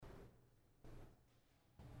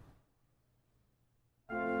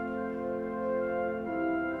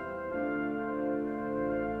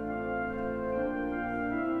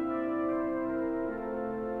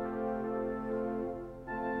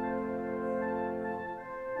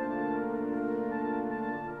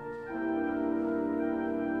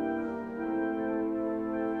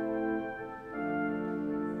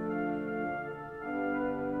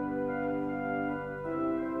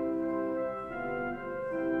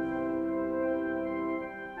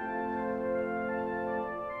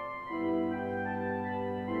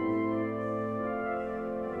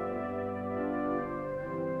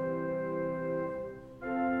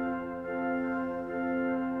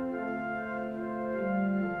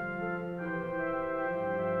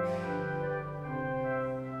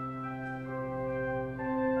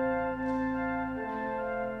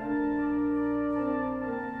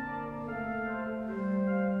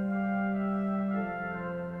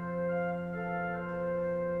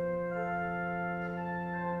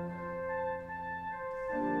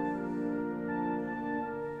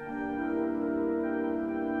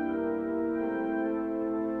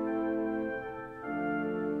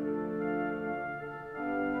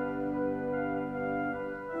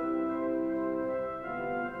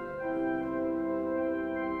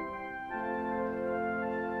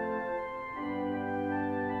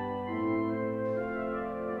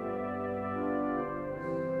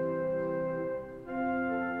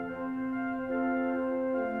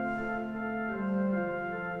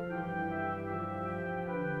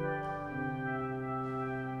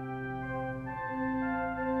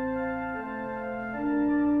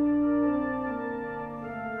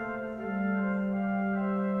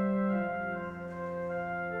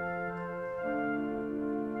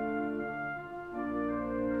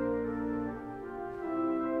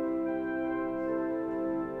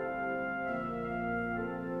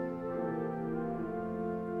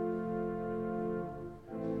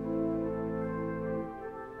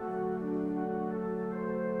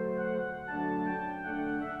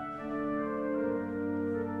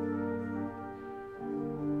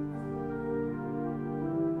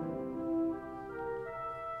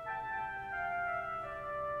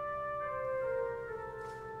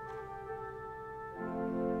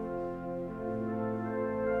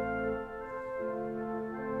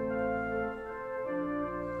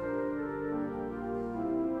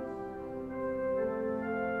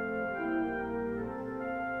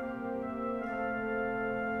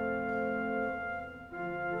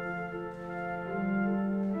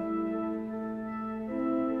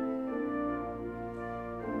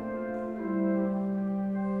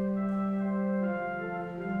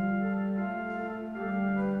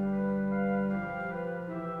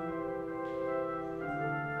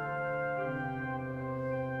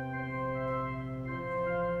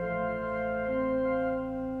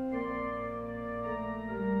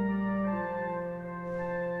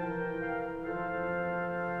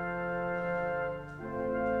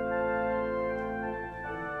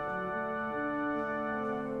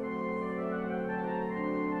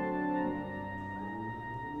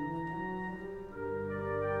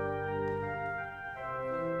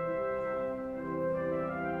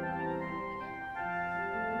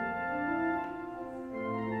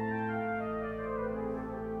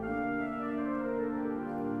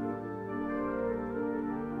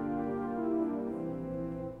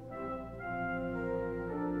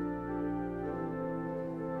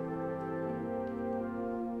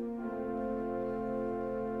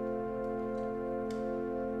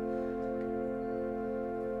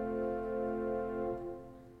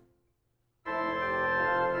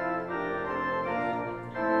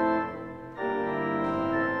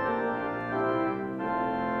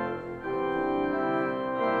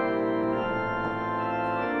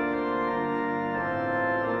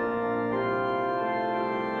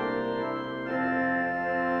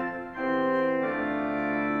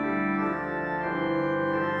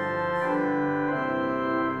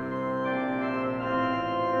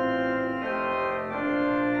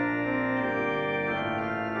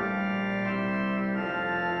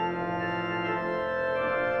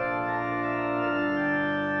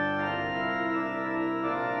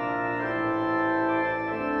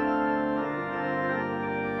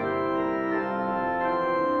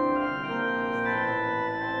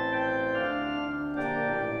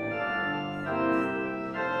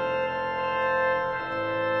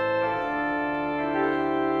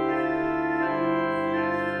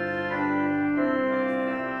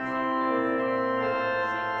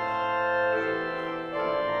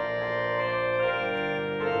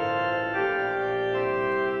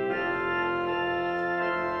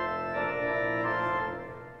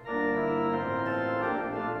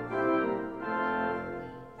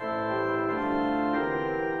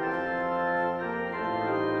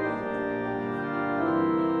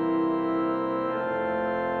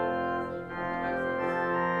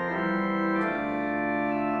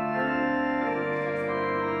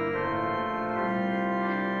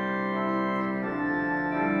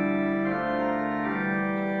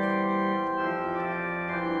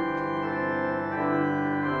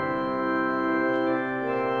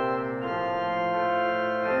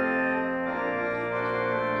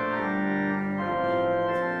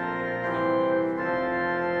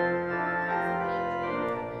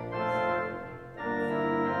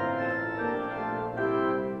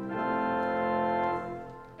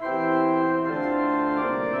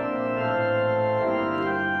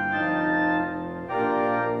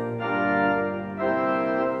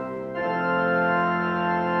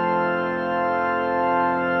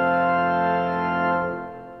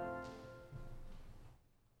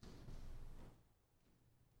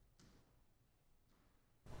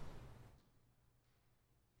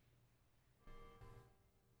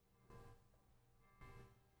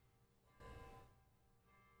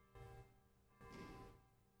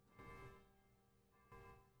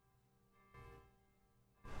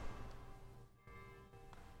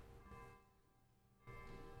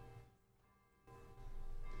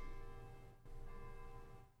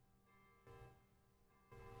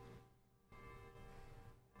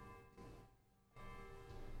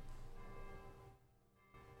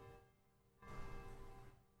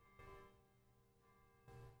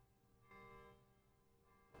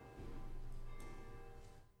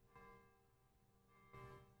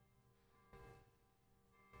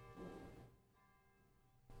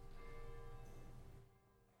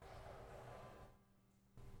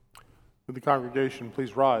Would the congregation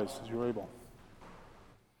please rise as you're able?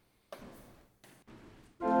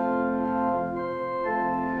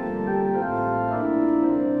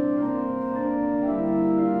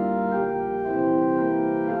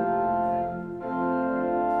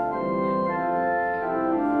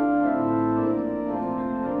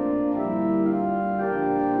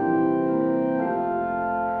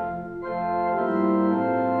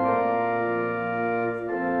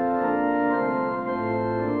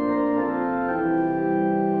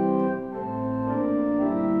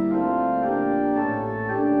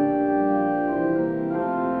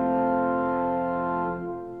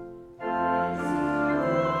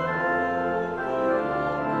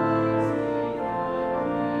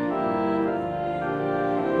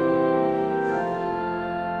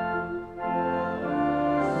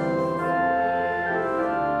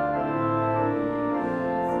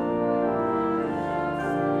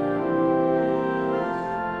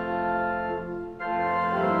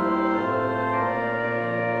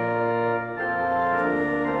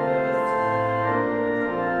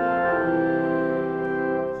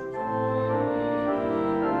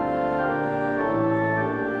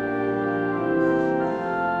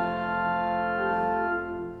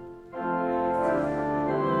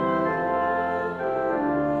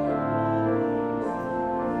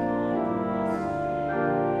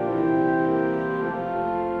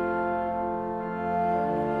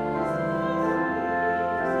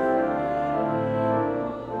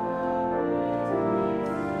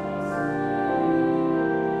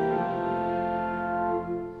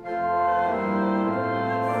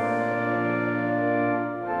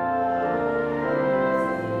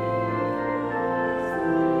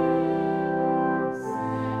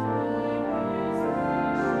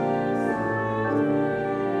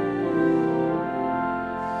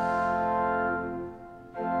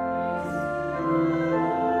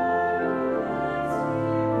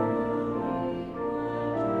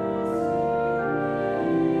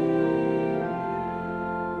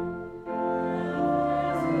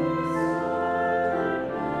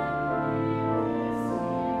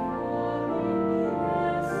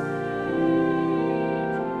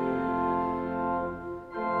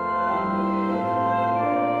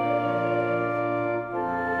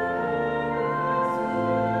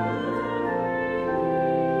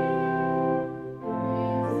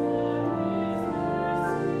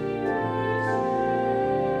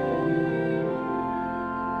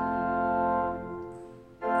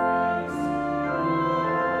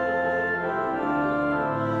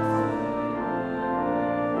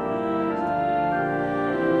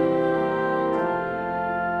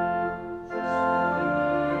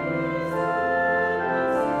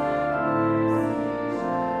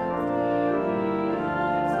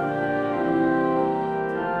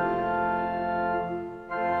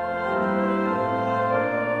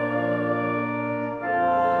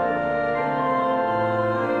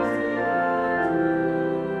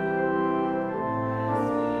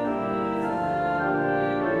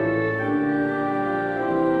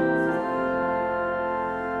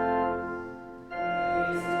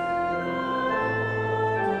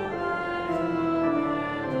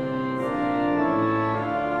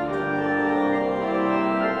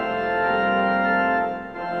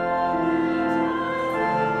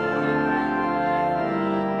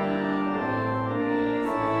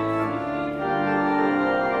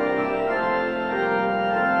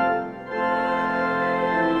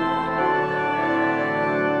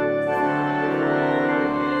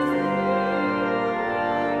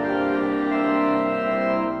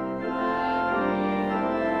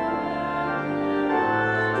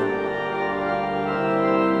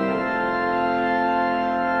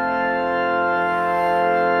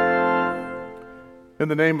 In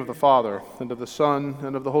the name of the Father, and of the Son,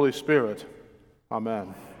 and of the Holy Spirit.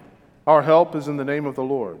 Amen. Our help is in the name of the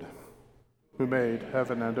Lord, who made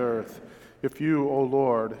heaven and earth. If you, O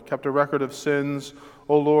Lord, kept a record of sins,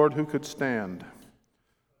 O Lord, who could stand?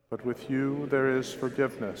 But with you there is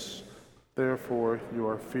forgiveness, therefore you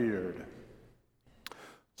are feared.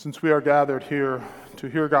 Since we are gathered here to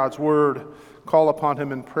hear God's word, call upon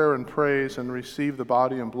him in prayer and praise, and receive the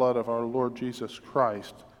body and blood of our Lord Jesus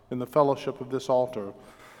Christ in the fellowship of this altar,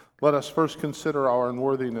 let us first consider our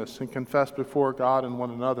unworthiness and confess before God and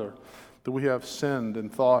one another that we have sinned in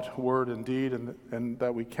thought, word, and deed, and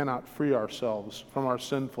that we cannot free ourselves from our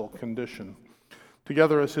sinful condition.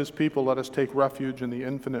 Together as his people, let us take refuge in the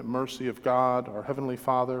infinite mercy of God, our Heavenly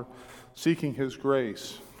Father, seeking his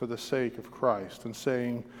grace for the sake of Christ, and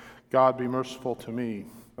saying, God, be merciful to me,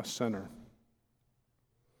 a sinner.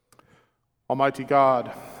 Almighty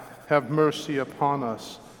God, have mercy upon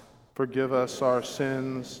us, forgive us our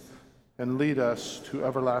sins, and lead us to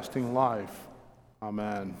everlasting life.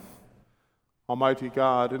 Amen. Almighty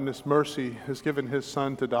God, in his mercy, has given his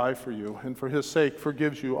Son to die for you, and for his sake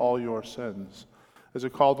forgives you all your sins. As a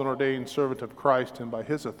called and ordained servant of Christ, and by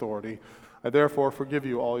his authority, I therefore forgive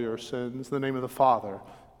you all your sins, in the name of the Father,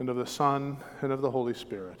 and of the Son, and of the Holy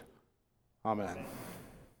Spirit. Amen.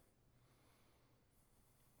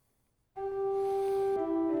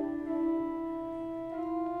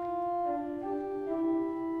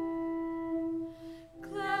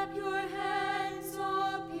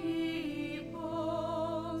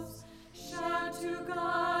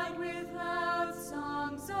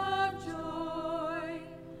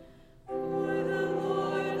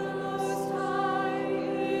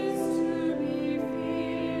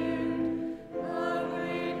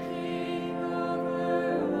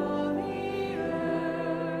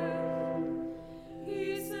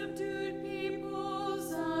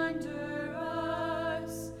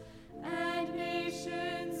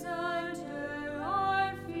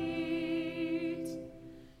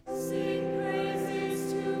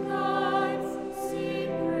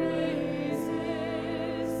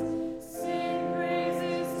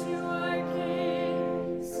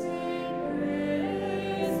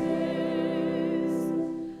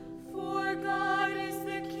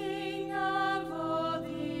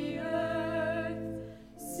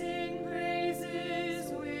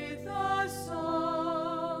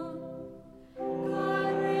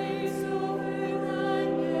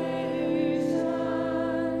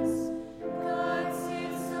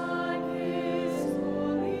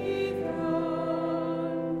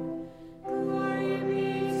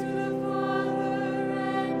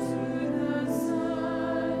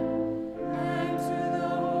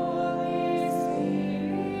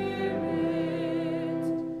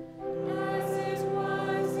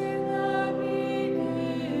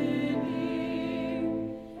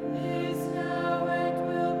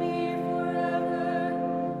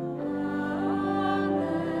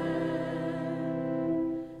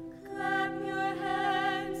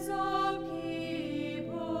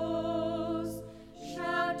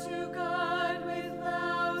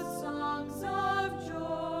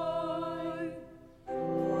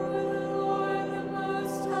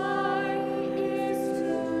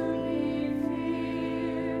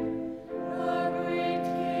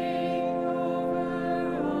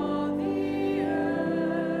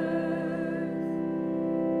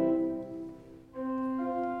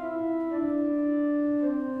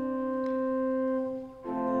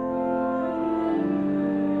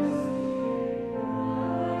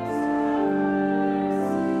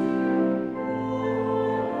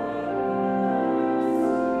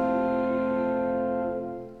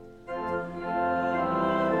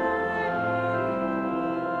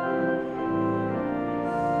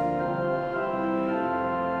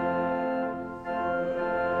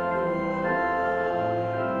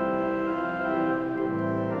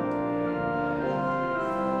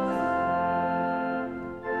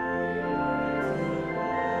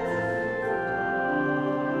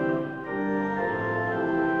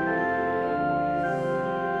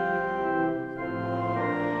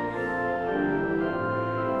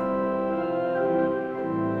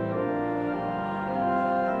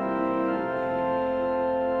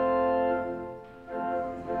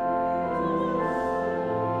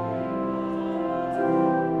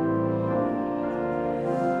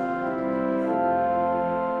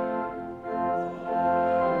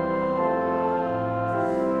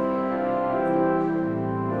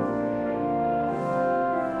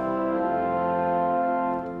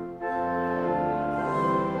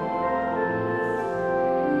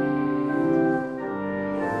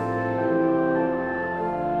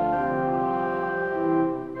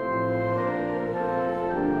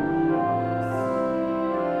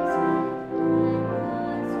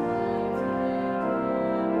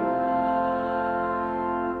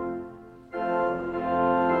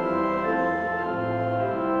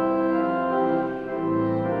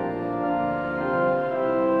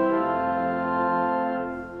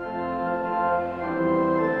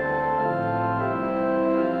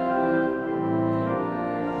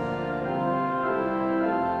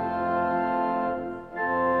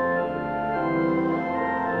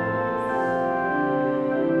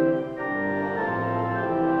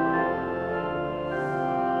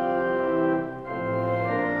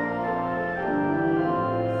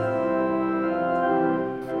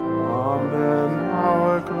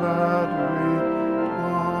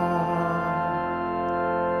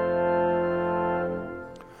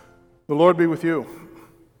 The Lord be with you.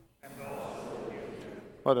 And also with you.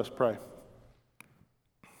 Let us pray.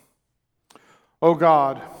 O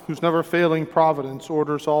God, whose never-failing providence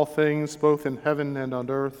orders all things both in heaven and on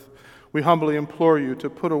earth, we humbly implore you to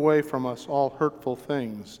put away from us all hurtful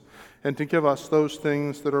things and to give us those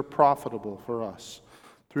things that are profitable for us.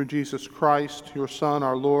 Through Jesus Christ, your Son,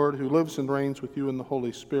 our Lord, who lives and reigns with you in the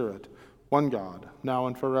Holy Spirit, one God, now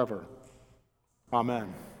and forever.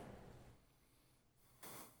 Amen.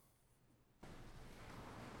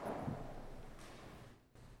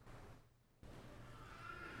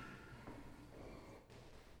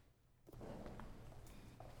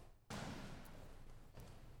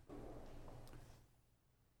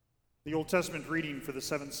 The Old Testament reading for the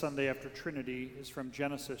seventh Sunday after Trinity is from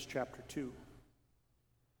Genesis chapter 2.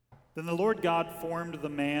 Then the Lord God formed the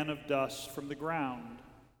man of dust from the ground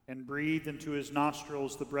and breathed into his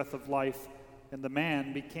nostrils the breath of life, and the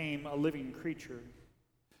man became a living creature.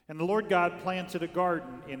 And the Lord God planted a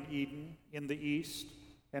garden in Eden in the east,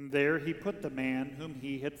 and there he put the man whom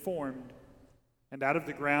he had formed. And out of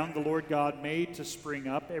the ground the Lord God made to spring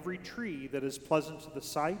up every tree that is pleasant to the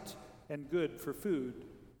sight and good for food.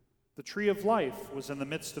 The tree of life was in the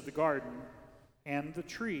midst of the garden, and the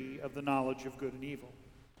tree of the knowledge of good and evil.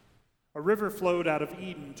 A river flowed out of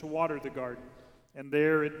Eden to water the garden, and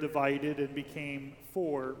there it divided and became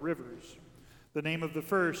 4 rivers. The name of the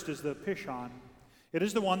first is the Pishon. It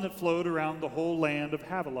is the one that flowed around the whole land of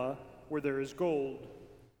Havilah, where there is gold,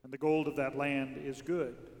 and the gold of that land is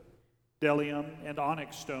good. Bdellium and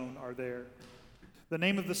onyx stone are there. The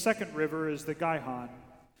name of the second river is the Gihon.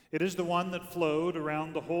 It is the one that flowed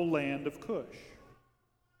around the whole land of Cush.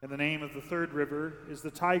 And the name of the third river is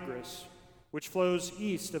the Tigris, which flows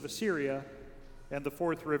east of Assyria, and the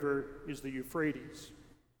fourth river is the Euphrates.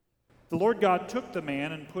 The Lord God took the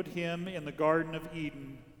man and put him in the Garden of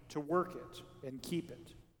Eden to work it and keep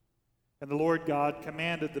it. And the Lord God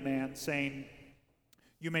commanded the man, saying,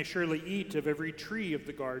 "You may surely eat of every tree of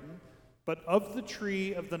the garden, but of the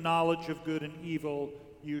tree of the knowledge of good and evil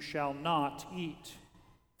you shall not eat.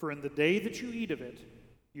 For in the day that you eat of it,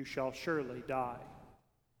 you shall surely die."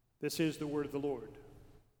 This is the word of the Lord.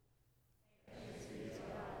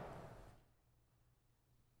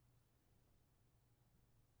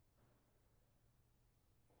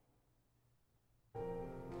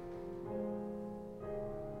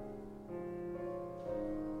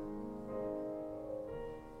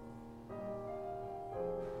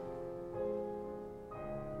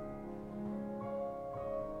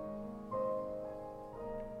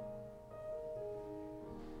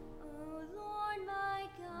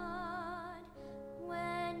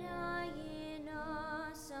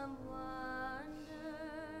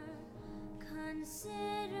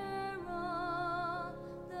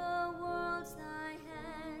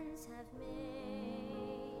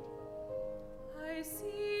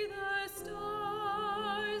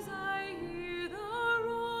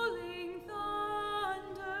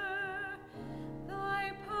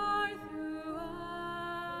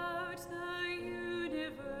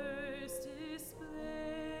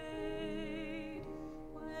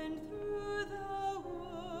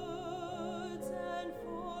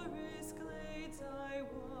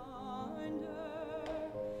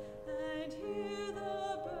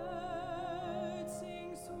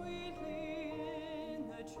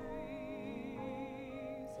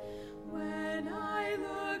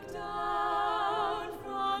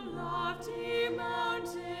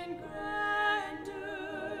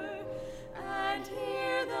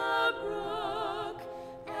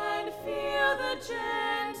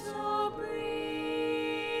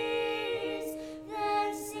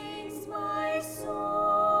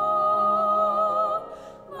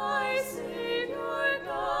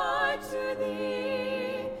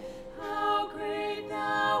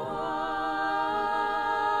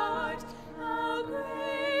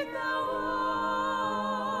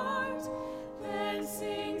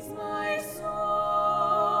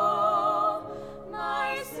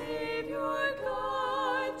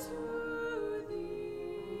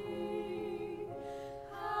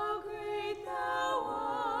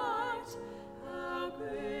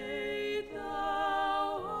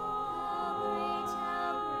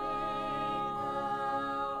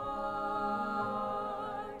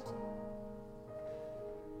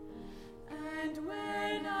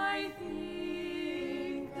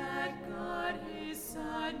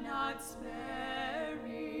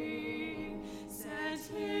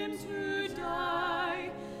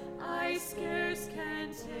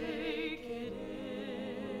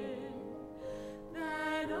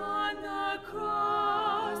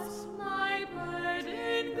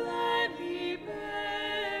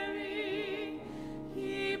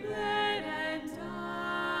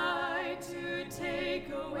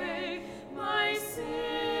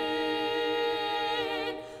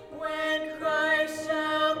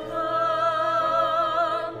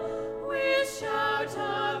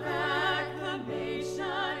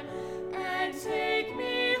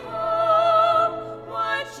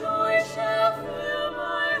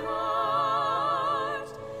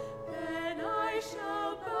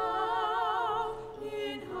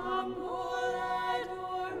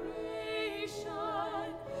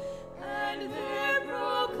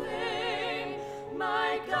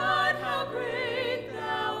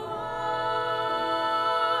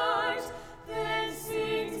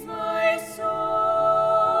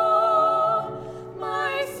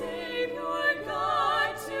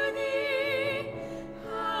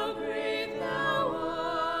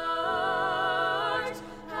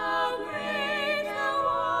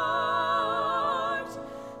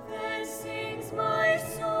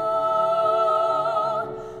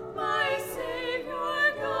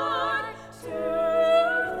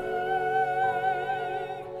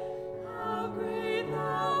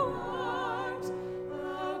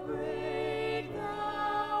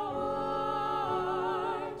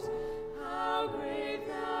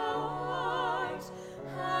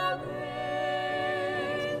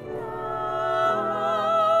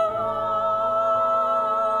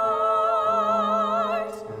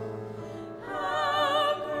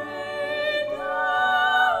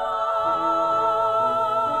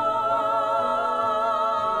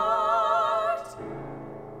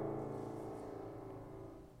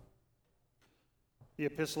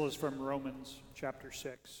 epistle is from Romans chapter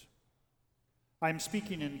 6. I am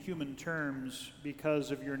speaking in human terms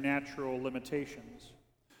because of your natural limitations.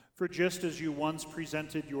 For just as you once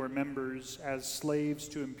presented your members as slaves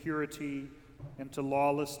to impurity and to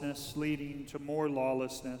lawlessness, leading to more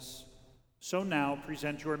lawlessness, so now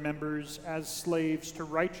present your members as slaves to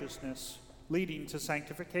righteousness, leading to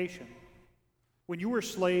sanctification. When you were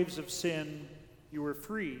slaves of sin, you were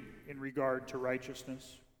free in regard to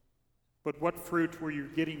righteousness. But what fruit were you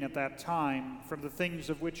getting at that time from the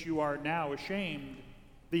things of which you are now ashamed?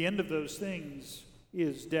 The end of those things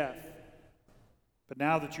is death. But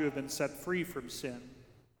now that you have been set free from sin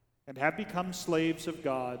and have become slaves of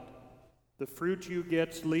God, the fruit you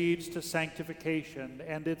get leads to sanctification,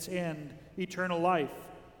 and its end, eternal life.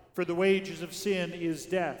 For the wages of sin is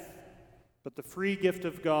death, but the free gift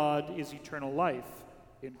of God is eternal life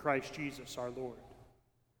in Christ Jesus our Lord.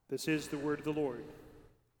 This is the word of the Lord.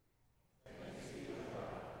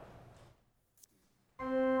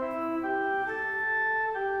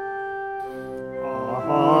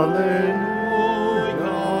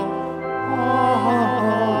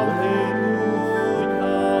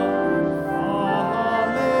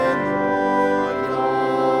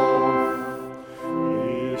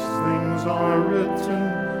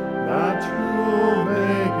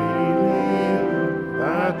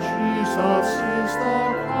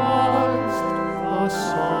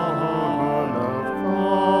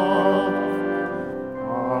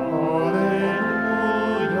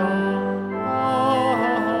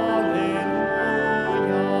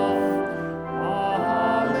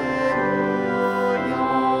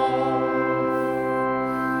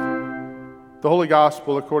 The Holy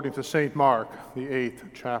Gospel according to St. Mark, the 8th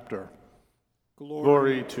chapter.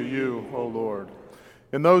 Glory to you, O Lord.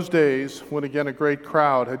 In those days, when again a great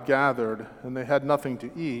crowd had gathered, and they had nothing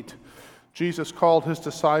to eat, Jesus called his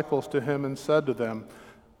disciples to him and said to them,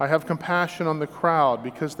 I have compassion on the crowd,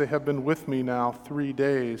 because they have been with me now 3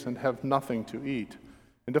 days and have nothing to eat.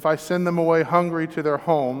 And if I send them away hungry to their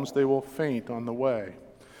homes, they will faint on the way.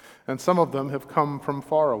 And some of them have come from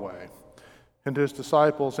far away. And his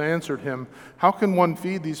disciples answered him, How can one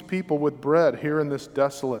feed these people with bread here in this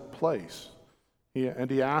desolate place?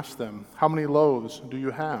 And he asked them, How many loaves do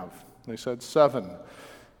you have? They said, 7.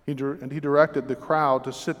 And he directed the crowd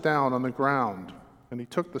to sit down on the ground. And he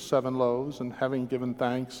took the 7 loaves, and having given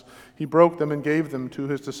thanks, he broke them and gave them to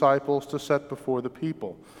his disciples to set before the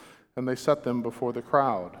people. And they set them before the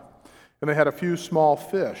crowd. And they had a few small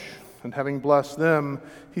fish, and having blessed them,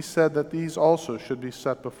 he said that these also should be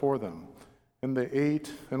set before them. And they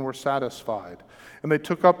ate and were satisfied. And they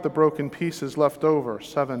took up the broken pieces left over,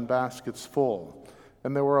 7 baskets full.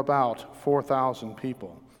 And there were about 4,000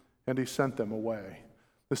 people. And he sent them away.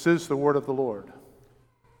 This is the word of the Lord.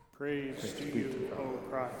 Praise to you, O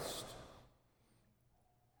Christ.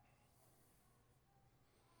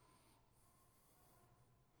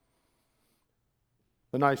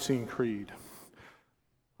 The Nicene Creed.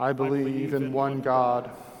 I believe in one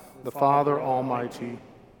God, the Father Almighty,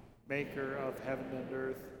 maker of heaven and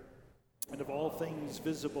earth, and of all things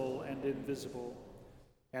visible and invisible,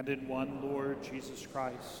 and in one Lord Jesus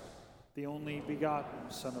Christ, the only begotten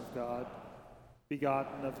Son of God,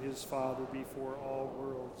 begotten of his Father before all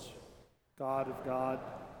worlds, God of God,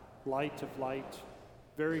 light of light,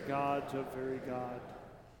 very God of very God,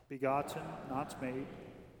 begotten, not made,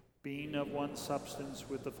 being of one substance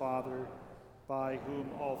with the Father, by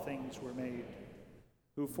whom all things were made,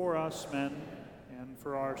 who for us men and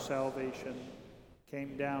for our salvation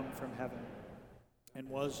came down from heaven, and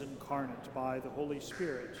was incarnate by the Holy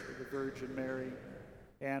Spirit of the Virgin Mary,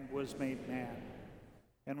 and was made man,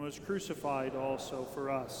 and was crucified also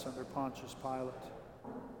for us under Pontius Pilate.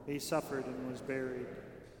 He suffered and was buried,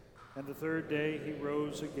 and the 3rd day he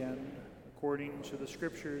rose again, according to the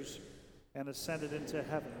Scriptures, and ascended into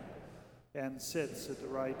heaven, and sits at the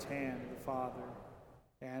right hand of the Father.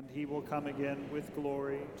 And he will come again with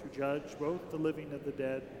glory to judge both the living and the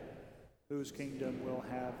dead, whose kingdom will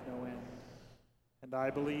have no end. And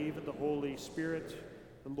I believe in the Holy Spirit,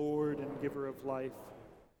 the Lord and giver of life,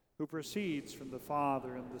 who proceeds from the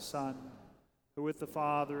Father and the Son, who with the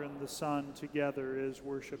Father and the Son together is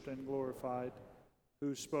worshipped and glorified,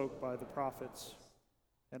 who spoke by the prophets.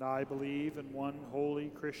 And I believe in one holy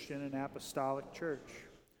Christian and apostolic church.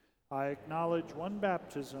 I acknowledge one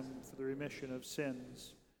baptism for the remission of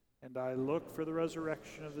sins, and I look for the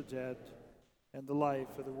resurrection of the dead and the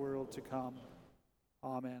life of the world to come.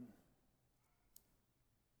 Amen.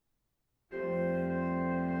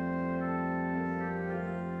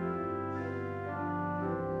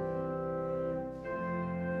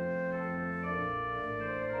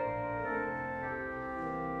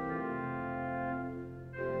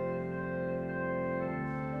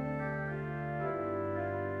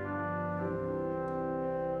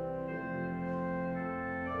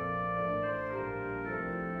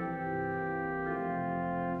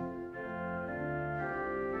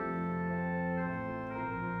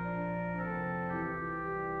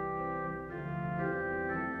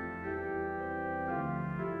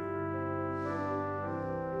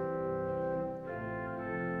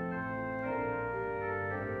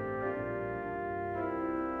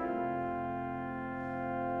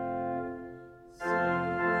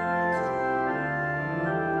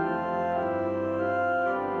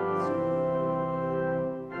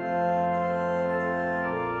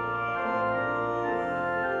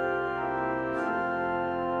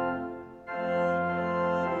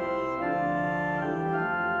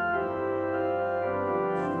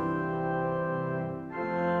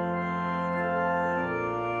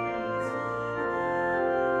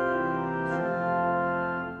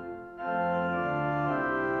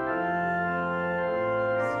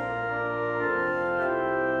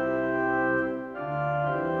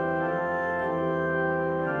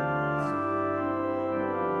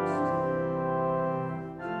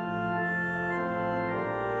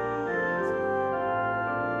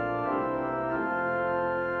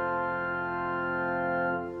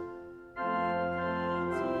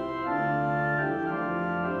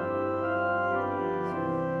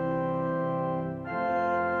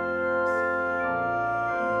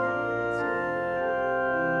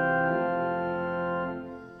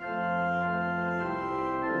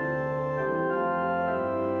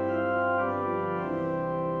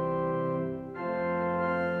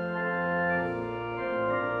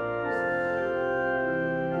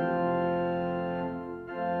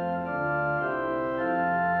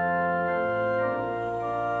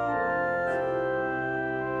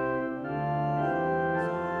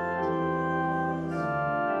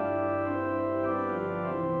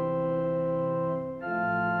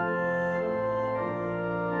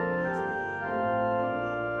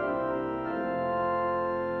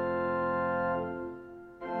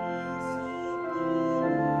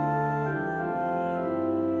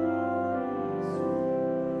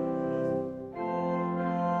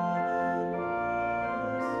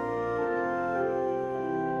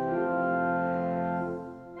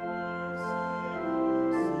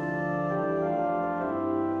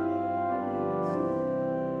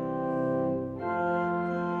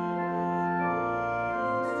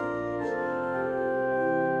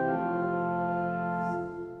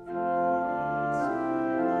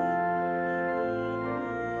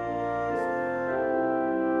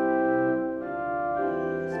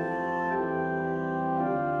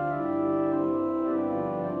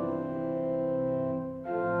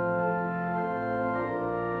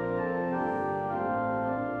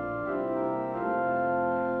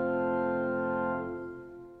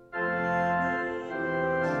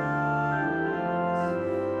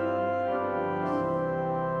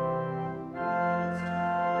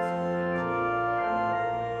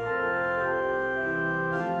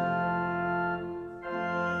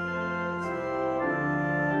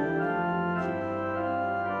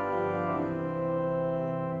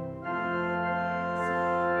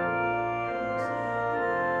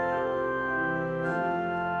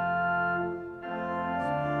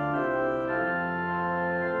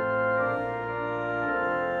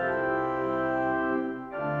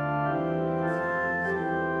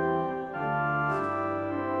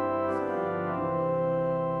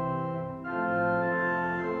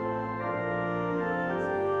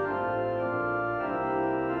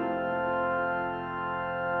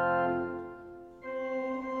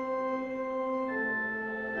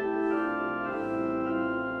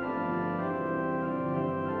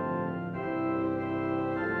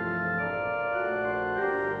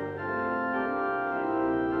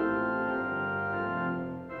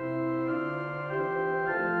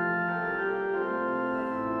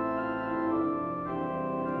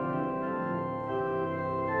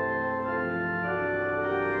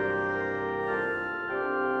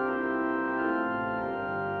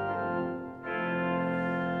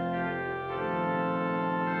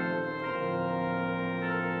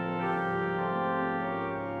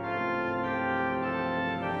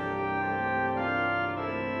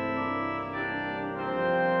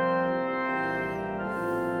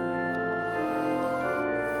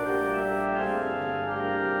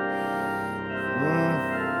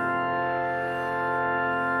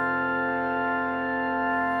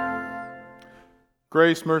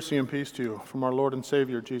 Grace, mercy, and peace to you from our Lord and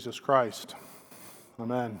Savior, Jesus Christ.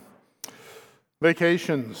 Amen.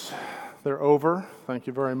 Vacations, they're over. Thank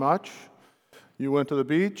you very much. You went to the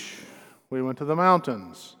beach. We went to the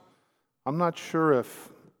mountains. I'm not sure if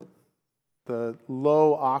the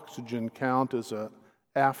low oxygen count is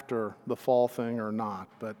after the fall thing or not,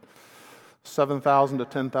 but 7,000 to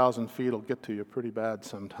 10,000 feet will get to you pretty bad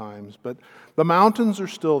sometimes. But the mountains are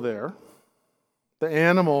still there. The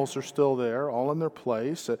animals are still there, all in their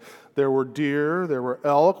place. There were deer, there were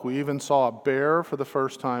elk. We even saw a bear for the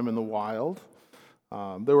first time in the wild.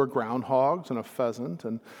 There were groundhogs and a pheasant.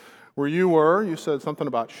 And where you were, you said something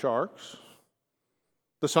about sharks.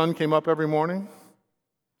 The sun came up every morning.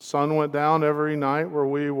 The sun went down every night where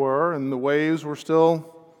we were, and the waves were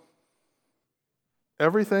still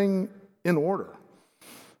everything in order.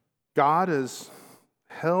 God has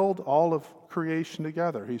held all of creation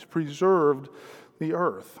together. He's preserved the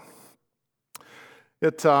earth.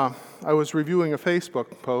 I was reviewing a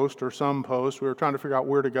Facebook post or some post. We were trying to figure out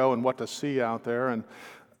where to go and what to see out there, and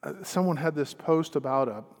someone had this post about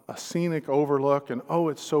a scenic overlook, and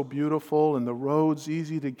it's so beautiful, and the road's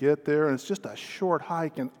easy to get there, and it's just a short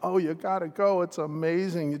hike, and you gotta go, it's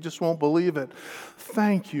amazing, you just won't believe it.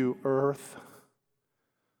 Thank you, Earth.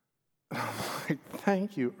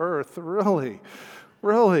 Thank you, Earth, really.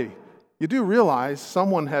 You do realize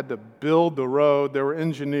someone had to build the road. There were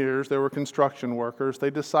engineers, there were construction workers.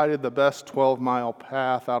 They decided the best 12-mile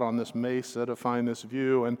path out on this mesa to find this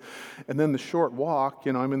view. And then the short walk,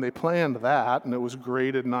 they planned that, and it was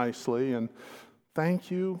graded nicely. And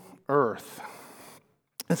thank you, Earth.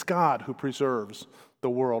 It's God who preserves the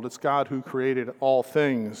world. It's God who created all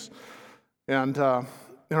things. And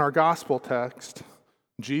in our gospel text,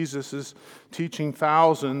 Jesus is teaching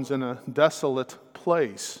thousands in a desolate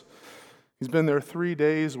place. He's been there 3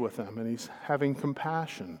 days with them, and he's having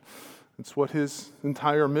compassion. It's what his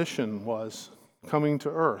entire mission was, coming to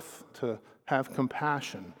earth to have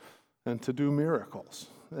compassion and to do miracles,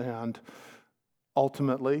 and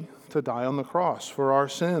ultimately to die on the cross for our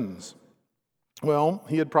sins. Well,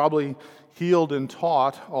 he had probably healed and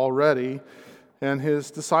taught already, and his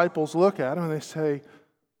disciples look at him and they say,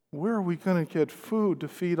 where are we going to get food to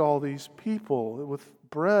feed all these people with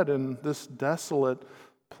bread in this desolate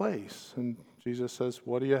place? And Jesus says,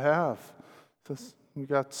 what do you have? He says, we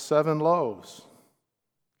got 7 loaves.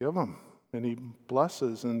 Give them. And he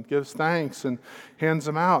blesses and gives thanks and hands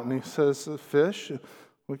them out. And he says, fish,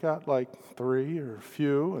 we got like 3 or a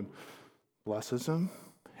few, and blesses them.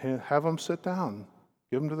 Have them sit down.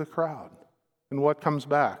 Give them to the crowd. And what comes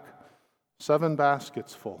back? 7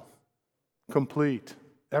 baskets full. Complete.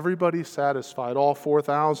 Everybody's satisfied, all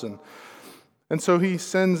 4,000. And so he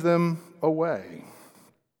sends them away.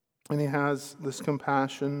 And he has this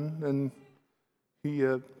compassion, and he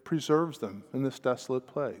preserves them in this desolate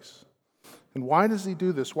place. And why does he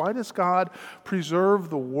do this? Why does God preserve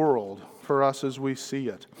the world for us as we see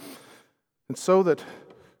it? And so that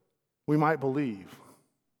we might believe.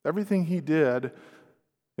 Everything he did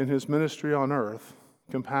in his ministry on earth,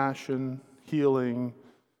 compassion, healing,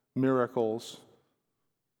 miracles,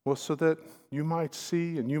 was so that you might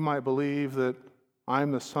see and you might believe that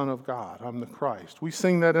I'm the Son of God, I'm the Christ. We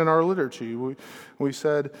sing that in our liturgy. We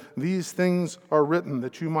said, these things are written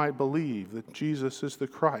that you might believe that Jesus is the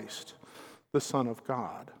Christ, the Son of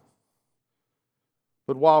God.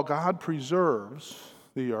 But while God preserves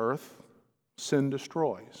the earth, sin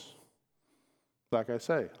destroys. Like I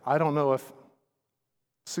say, I don't know if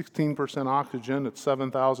 16% oxygen at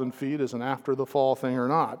 7,000 feet is an after the fall thing or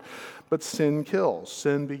not. But sin kills.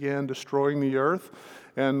 Sin began destroying the earth,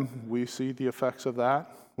 and we see the effects of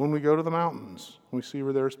that when we go to the mountains. We see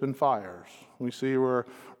where there's been fires. We see where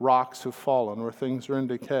rocks have fallen, where things are in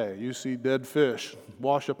decay. You see dead fish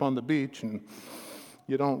wash up on the beach, and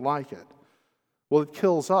you don't like it. Well, it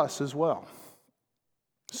kills us as well.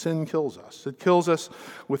 Sin kills us. It kills us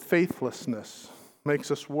with faithlessness,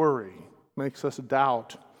 makes us worry, makes us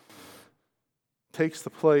doubt, takes the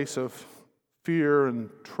place of fear and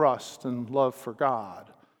trust and love for God.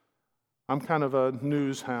 I'm kind of a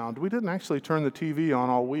news hound. We didn't actually turn the TV on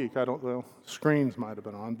all week. Screens might have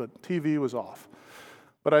been on, but TV was off.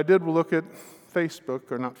 But I did look at Facebook,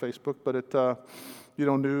 or not Facebook, but at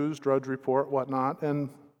news, Drudge Report, whatnot, and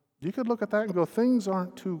you could look at that and go, things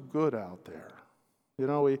aren't too good out there.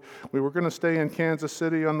 We were going to stay in Kansas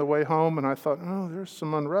City on the way home, and I thought, there's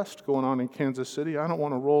some unrest going on in Kansas City. I don't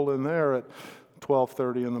want to roll in there at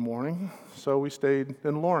 12:30 in the morning. So we stayed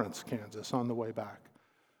in Lawrence, Kansas on the way back.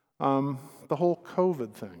 The whole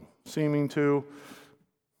COVID thing seeming to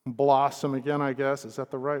blossom again, I guess. Is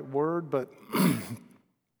that the right word? But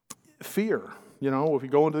fear if you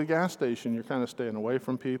go into the gas station, you're kind of staying away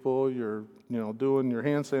from people, you're, doing your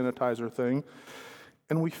hand sanitizer thing,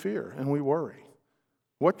 and we fear and we worry.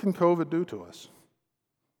 What can COVID do to us?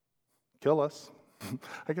 Kill us.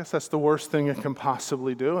 I guess that's the worst thing it can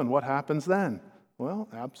possibly do, and what happens then? Well,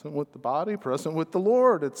 absent with the body, present with the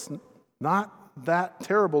Lord. It's not that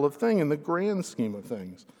terrible of thing in the grand scheme of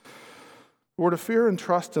things. We're to fear and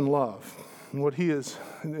trust and love in what He is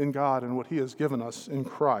in God and what He has given us in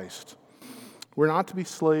Christ. We're not to be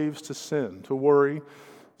slaves to sin, to worry,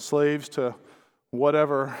 slaves to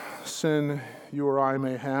whatever sin you or I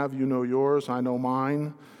may have. You know yours, I know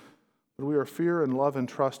mine. But we are fear and love and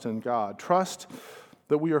trust in God. Trust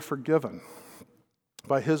that we are forgiven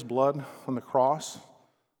by His blood on the cross,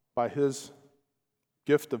 by His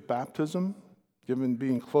gift of baptism,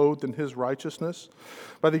 being clothed in His righteousness,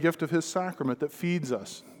 by the gift of His sacrament that feeds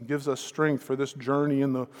us, gives us strength for this journey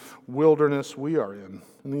in the wilderness we are in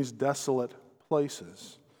these desolate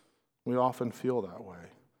places. We often feel that way.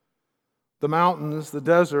 The mountains, the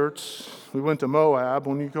deserts, we went to Moab.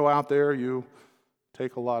 When you go out there, you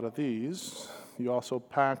take a lot of these. You also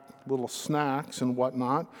pack little snacks and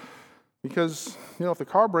whatnot, because, if the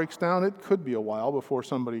car breaks down, it could be a while before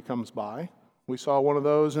somebody comes by. We saw one of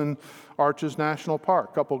those in Arches National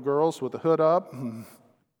Park. A couple girls with the hood up. And,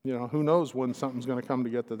 who knows when something's going to come to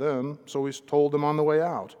get to them. So we told them on the way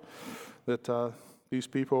out that these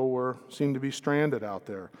people seemed to be stranded out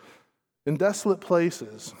there. In desolate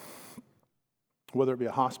places, whether it be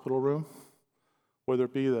a hospital room, whether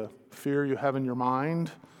it be the fear you have in your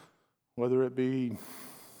mind, whether it be,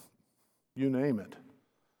 you name it.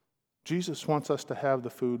 Jesus wants us to have the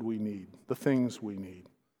food we need, the things we need.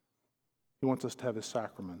 He wants us to have His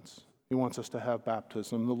sacraments. He wants us to have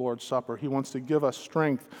baptism, the Lord's Supper. He wants to give us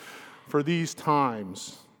strength for these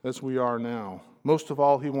times as we are now. Most of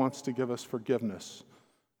all, He wants to give us forgiveness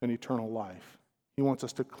and eternal life. He wants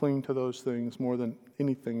us to cling to those things more than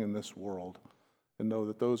anything in this world and know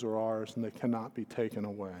that those are ours and they cannot be taken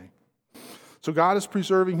away. So God is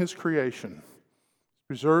preserving His creation,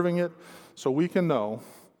 preserving it so we can know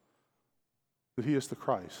that He is the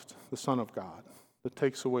Christ, the Son of God, that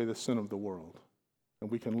takes away the sin of the world,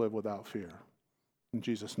 and we can live without fear. In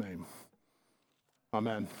Jesus' name,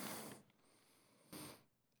 amen.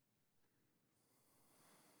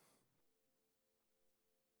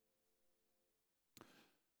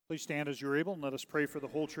 Please stand as you're able, and let us pray for the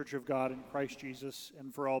whole Church of God in Christ Jesus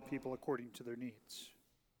and for all people according to their needs.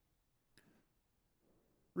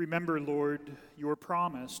 Remember, Lord, your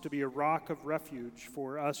promise to be a rock of refuge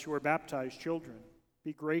for us, your baptized children.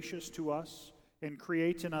 Be gracious to us and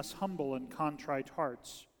create in us humble and contrite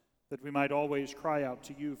hearts, that we might always cry out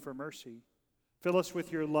to you for mercy. Fill us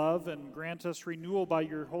with your love and grant us renewal by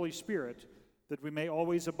your Holy Spirit, that we may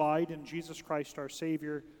always abide in Jesus Christ our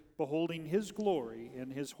Savior, beholding His glory in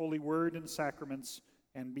His holy word and sacraments,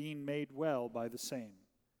 and being made well by the same.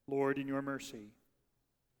 Lord, in your mercy.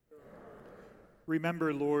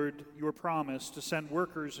 Remember, Lord, your promise to send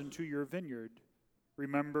workers into your vineyard.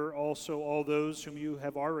 Remember also all those whom you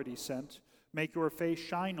have already sent. Make your face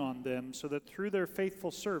shine on them, so that through their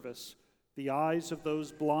faithful service, the eyes of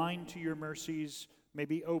those blind to your mercies may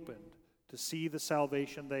be opened to see the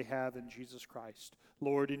salvation they have in Jesus Christ.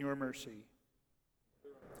 Lord, in your mercy.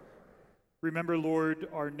 Remember, Lord,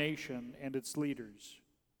 our nation and its leaders.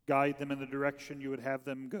 Guide them in the direction you would have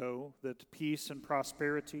them go, that peace and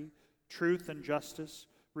prosperity, truth and justice,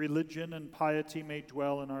 religion and piety may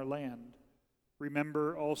dwell in our land.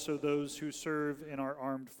 Remember also those who serve in our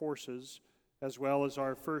armed forces, as well as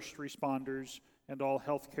our first responders and all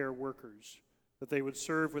healthcare workers, that they would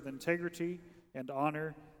serve with integrity and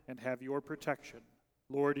honor and have your protection.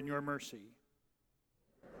 Lord, in your mercy.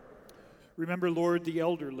 Remember, Lord, the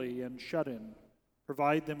elderly and shut-in.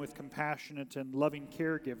 Provide them with compassionate and loving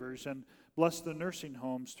caregivers, and bless the nursing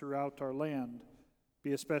homes throughout our land.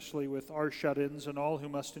 Be especially with our shut-ins and all who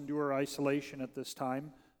must endure isolation at this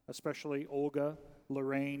time, especially Olga,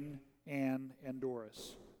 Lorraine, Anne, and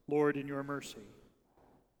Doris. Lord, in your mercy.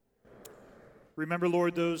 Remember,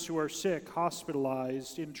 Lord, those who are sick,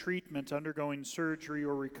 hospitalized, in treatment, undergoing surgery,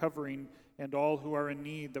 or recovering, and all who are in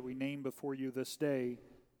need that we name before you this day.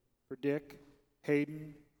 For Dick,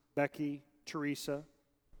 Hayden, Becky, Teresa.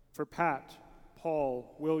 For Pat,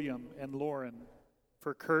 Paul, William, and Lauren.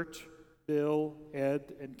 For Kurt, Bill,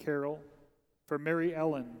 Ed, and Carol. For Mary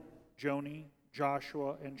Ellen, Joni,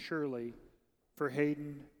 Joshua, and Shirley. For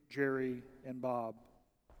Hayden, Jerry, and Bob.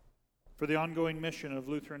 For the ongoing mission of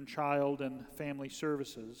Lutheran Child and Family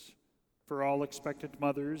Services. For all expectant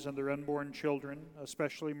mothers and their unborn children,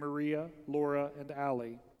 especially Maria, Laura, and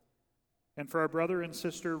Allie. And for our brother and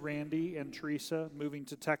sister Randy and Teresa moving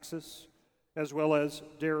to Texas. as well as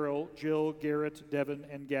Daryl, Jill, Garrett, Devin,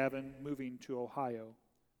 and Gavin moving to Ohio.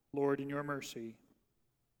 Lord, in your mercy.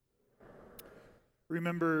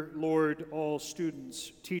 Remember, Lord, all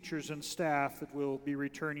students, teachers, and staff that will be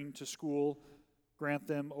returning to school. Grant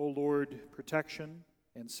them, O Lord, protection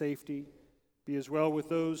and safety. Be as well with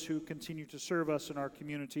those who continue to serve us in our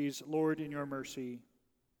communities. Lord, in your mercy.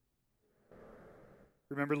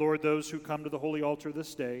 Remember, Lord, those who come to the holy altar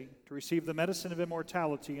this day to receive the medicine of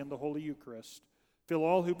immortality in the Holy Eucharist. Fill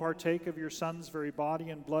all who partake of your Son's very body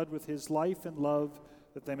and blood with his life and love,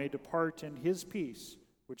 that they may depart in his peace,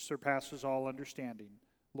 which surpasses all understanding.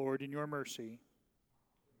 Lord, in your mercy.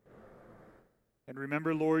 And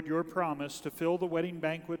remember, Lord, your promise to fill the wedding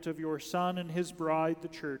banquet of your Son and his bride, the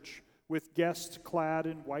church, with guests clad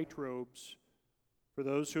in white robes. For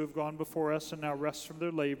those who have gone before us and now rest from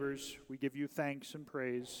their labors, we give you thanks and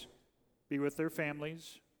praise. Be with their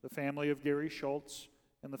families, the family of Gary Schultz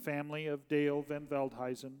and the family of Dale Van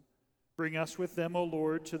Veldhuizen. Bring us with them, O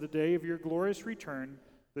Lord, to the day of your glorious return,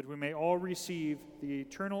 that we may all receive the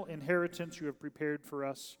eternal inheritance you have prepared for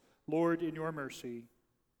us. Lord, in your mercy.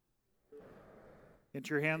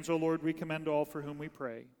 Into your hands, O Lord, we commend all for whom we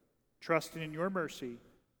pray, trusting in your mercy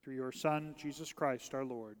through your Son, Jesus Christ, our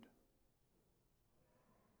Lord.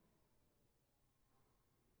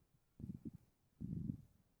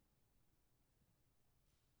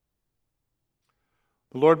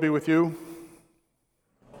 The Lord be with you.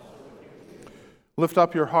 Lift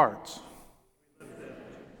up your hearts.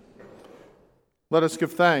 Let us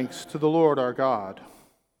give thanks to the Lord our God.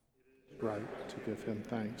 Right to give him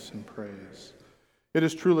thanks and praise. It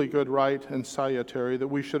is truly good, right, and salutary that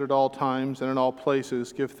we should at all times and in all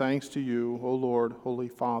places give thanks to you, O Lord, Holy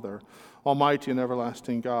Father, Almighty and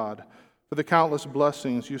everlasting God, for the countless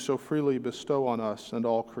blessings you so freely bestow on us and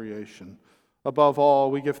all creation. Above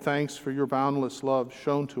all, we give thanks for your boundless love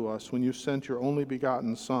shown to us when you sent your only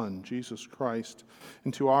begotten Son, Jesus Christ,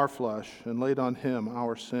 into our flesh and laid on him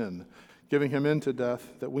our sin, giving him into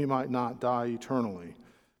death that we might not die eternally.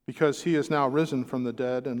 Because he is now risen from the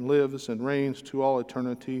dead and lives and reigns to all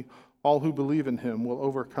eternity, all who believe in him will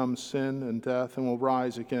overcome sin and death and will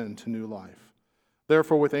rise again to new life.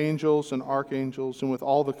 Therefore, with angels and archangels and with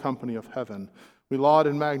all the company of heaven, we laud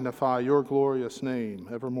and magnify your glorious name,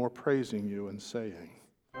 evermore praising you and saying,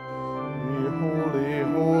 Holy,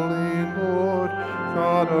 holy Lord,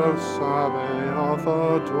 God of Sabaoth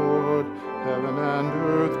adored, heaven and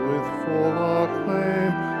earth with full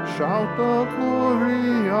acclaim, shout the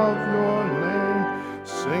glory of your name.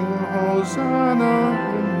 Sing Hosanna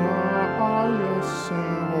in the highest,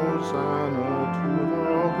 sing Hosanna to the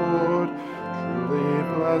Lord. Truly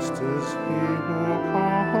blessed is he who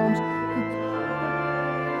comes.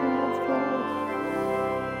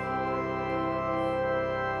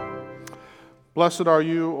 Blessed are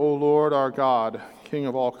you, O Lord our God, King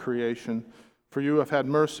of all creation, for you have had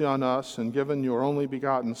mercy on us and given your only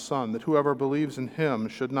begotten Son, that whoever believes in him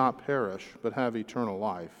should not perish, but have eternal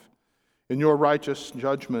life. In your righteous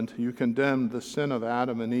judgment, you condemned the sin of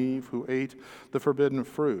Adam and Eve, who ate the forbidden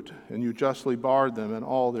fruit, and you justly barred them and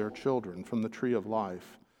all their children from the tree of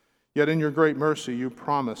life. Yet in your great mercy you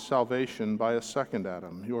promised salvation by a second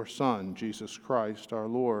Adam, your Son, Jesus Christ, our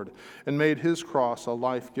Lord, and made his cross a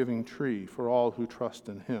life-giving tree for all who trust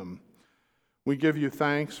in him. We give you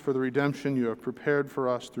thanks for the redemption you have prepared for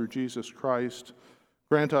us through Jesus Christ.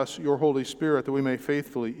 Grant us your Holy Spirit that we may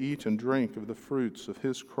faithfully eat and drink of the fruits of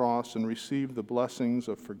his cross and receive the blessings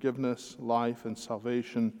of forgiveness, life, and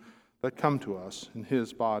salvation that come to us in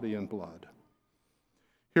his body and blood.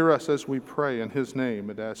 Hear us as we pray in his name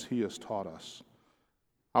and as he has taught us.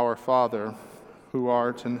 Our Father, who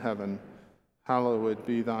art in heaven, hallowed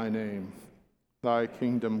be thy name. Thy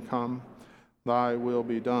kingdom come, thy will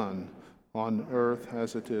be done, on earth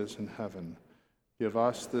as it is in heaven. Give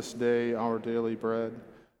us this day our daily bread,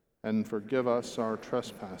 and forgive us our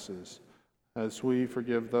trespasses, as we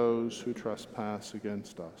forgive those who trespass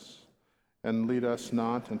against us. And lead us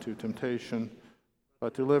not into temptation,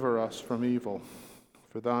 but deliver us from evil.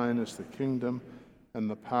 For thine is the kingdom, and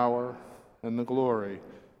the power, and the glory,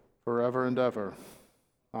 forever and ever.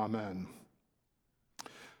 Amen.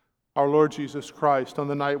 Our Lord Jesus Christ, on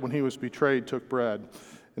the night when he was betrayed, took bread,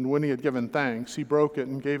 and when he had given thanks, he broke it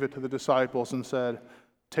and gave it to the disciples and said,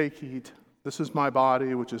 Take, eat, this is my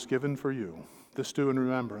body which is given for you. This do in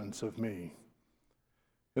remembrance of me.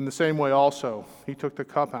 In the same way also, he took the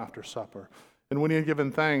cup after supper, and when he had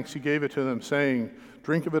given thanks, he gave it to them, saying,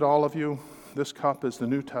 Drink of it, all of you. This cup is the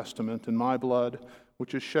New Testament in my blood,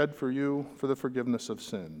 which is shed for you for the forgiveness of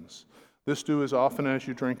sins. This do as often as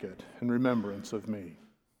you drink it in remembrance of me.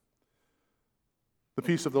 The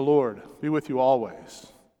peace of the Lord be with you always.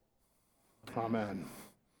 Amen.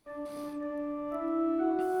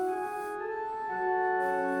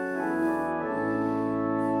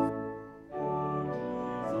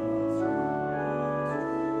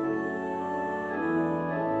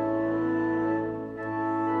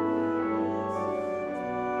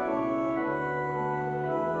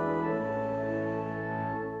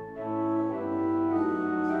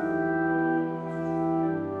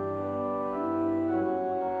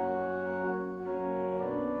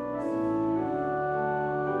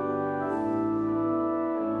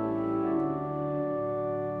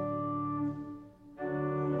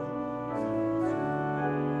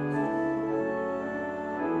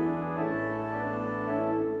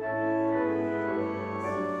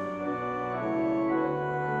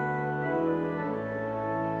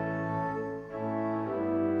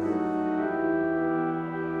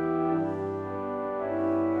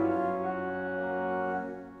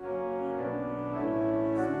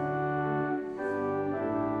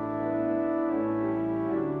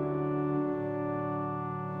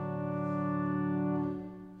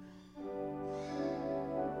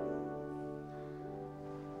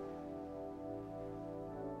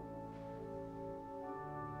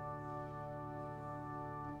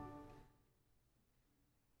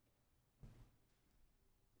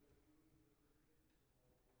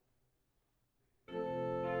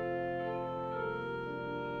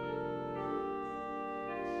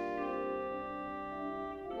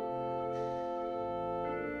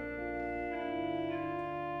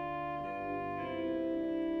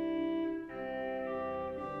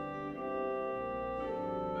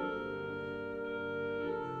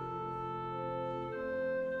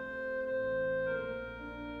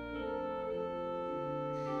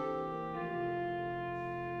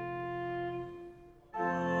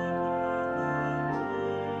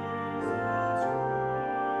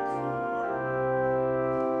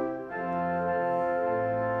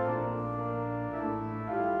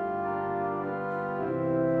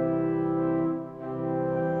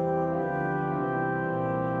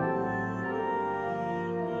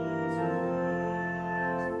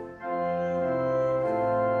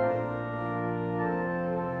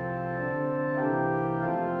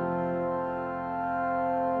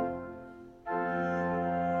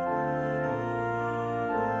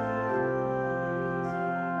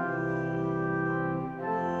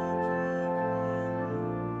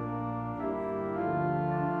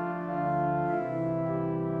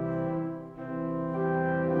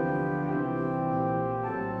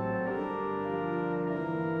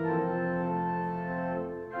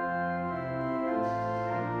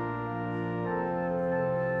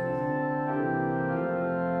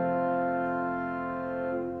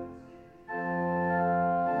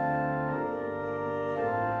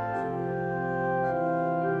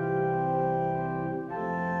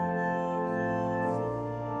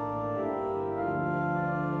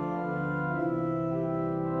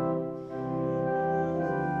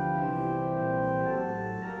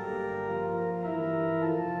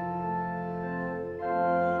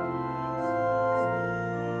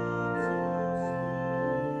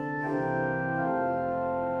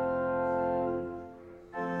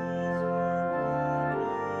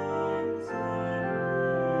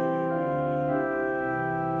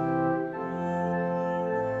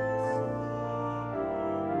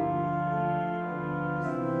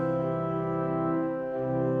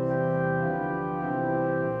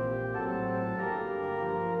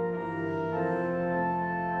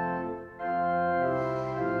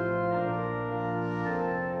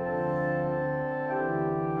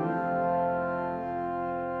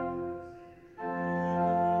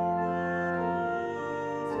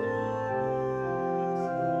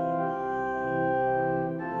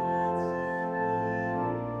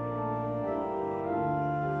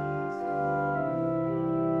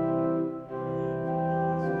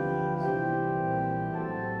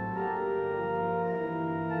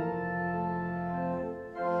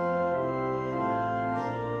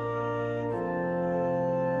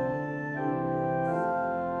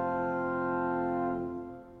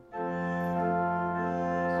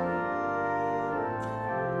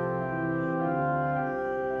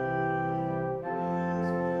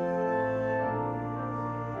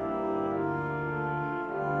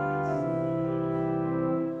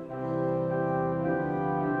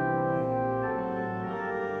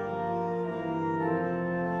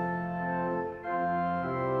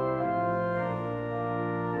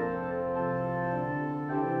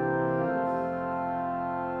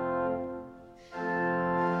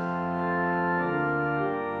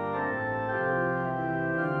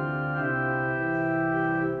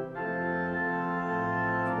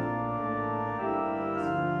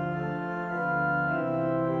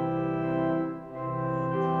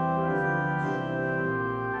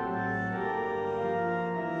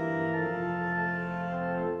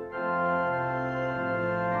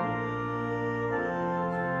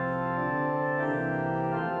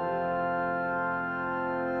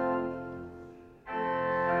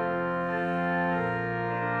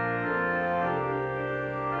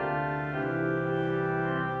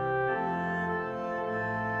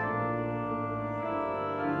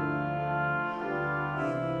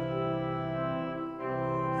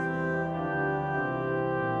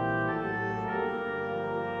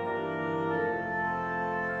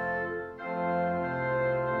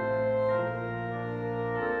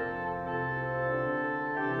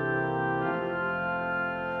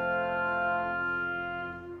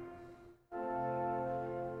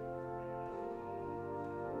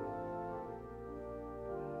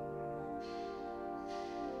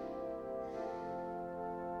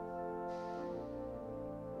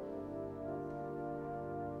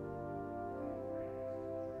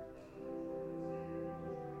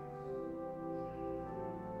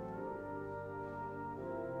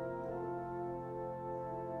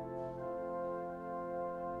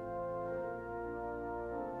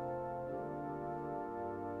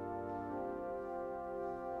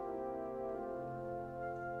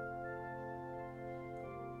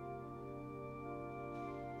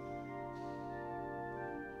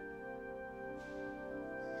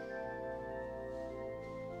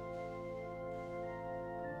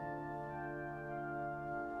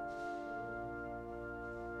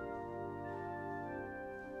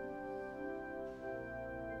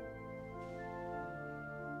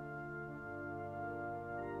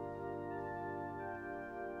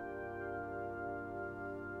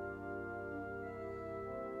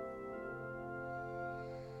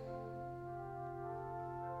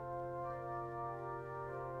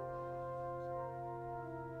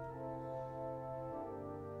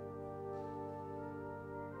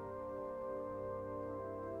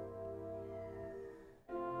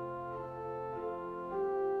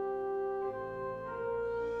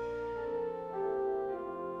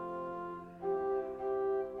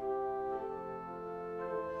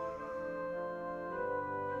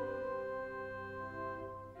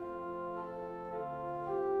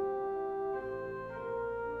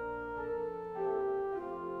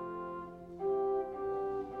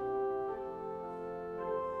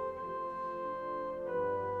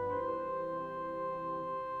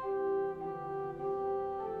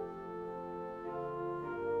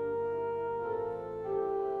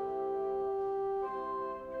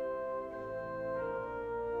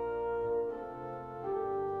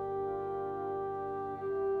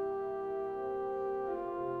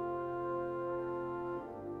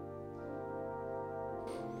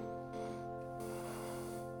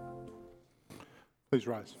 Please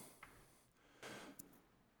rise.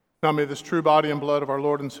 Now may this true body and blood of our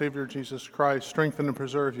Lord and Savior Jesus Christ strengthen and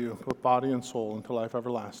preserve you, both body and soul, unto life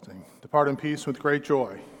everlasting. Depart in peace with great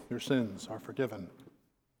joy. Your sins are forgiven.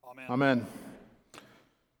 Amen. Amen.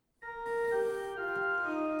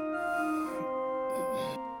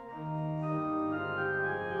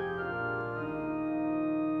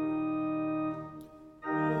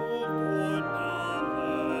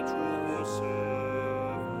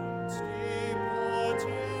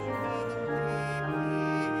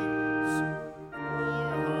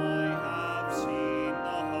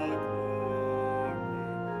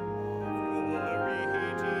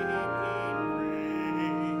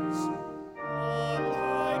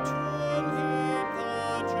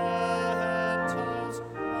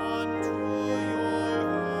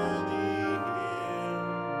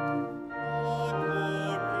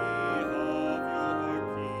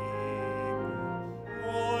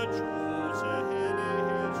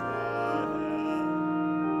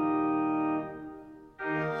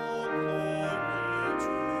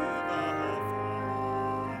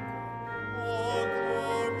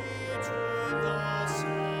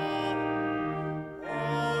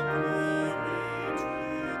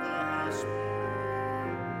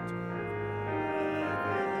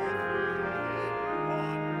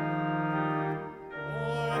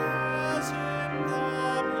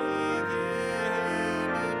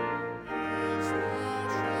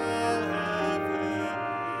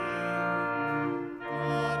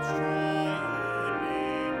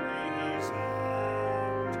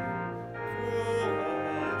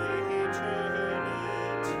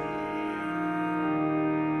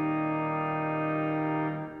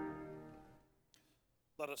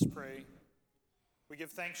 Let us pray. We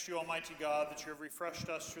give thanks to you, Almighty God, that you have refreshed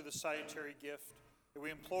us through the salutary gift, and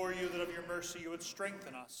we implore you that of your mercy you would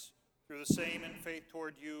strengthen us through the same in faith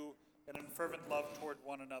toward you and in fervent love toward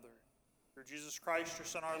one another. Through Jesus Christ, your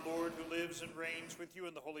Son, our Lord, who lives and reigns with you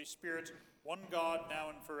in the Holy Spirit, one God, now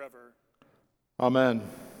and forever. Amen.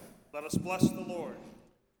 Let us bless the Lord.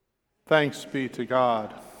 Thanks be to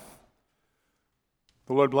God.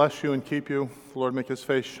 The Lord bless you and keep you. The Lord make his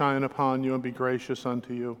face shine upon you and be gracious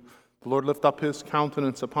unto you. The Lord lift up his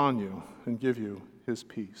countenance upon you and give you his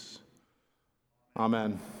peace.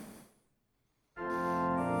 Amen.